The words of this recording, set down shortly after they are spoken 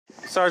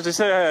Sarge, they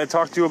said I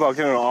talked to you about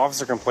getting an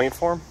officer complaint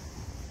form.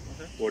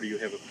 Okay. What do you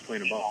have a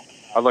complaint about?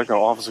 I'd like an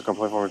officer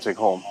complaint form to take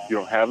home. You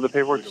don't have the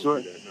paperwork to do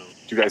it? No.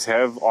 Do you guys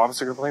have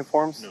officer complaint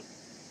forms? No.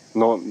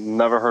 No,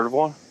 never heard of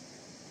one?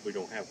 We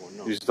don't have one,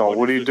 no. You just don't.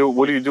 What do you do?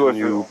 What do you do if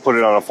you put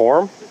it on a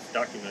form? It's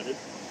documented.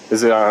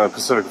 Is it on a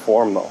specific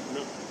form though?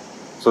 No.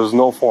 So there's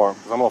no form.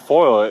 'Cause I'm gonna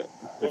foil it.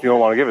 If you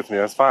don't want to give it to me,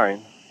 that's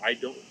fine. I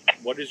don't.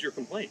 What is your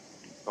complaint?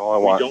 That's all I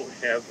want. We don't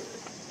have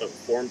a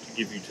form to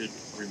give you to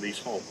release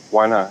home.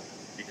 Why not?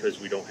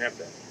 Because we don't have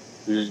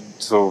that.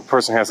 So a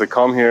person has to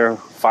come here,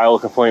 file a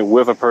complaint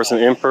with a person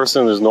in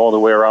person. There's no other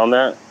way around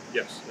that?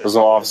 Yes. There's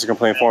no officer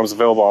complaint forms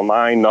available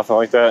online, nothing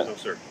like that? No,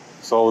 sir.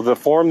 So the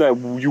form that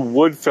you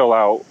would fill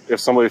out, if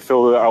somebody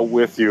filled it out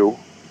with you,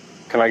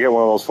 can I get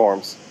one of those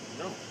forms?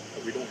 No,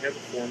 we don't have a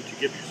form to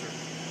give you,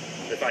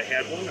 sir. If I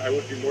had one, I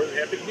would be more than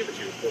happy to give it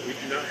to you, but we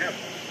do not have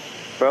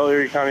one. Well,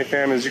 Erie County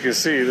fam, as you can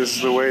see, this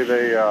is the way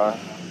they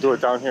do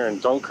it down here in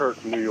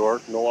Dunkirk, New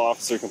York. No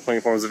officer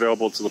complaint forms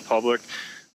available to the public.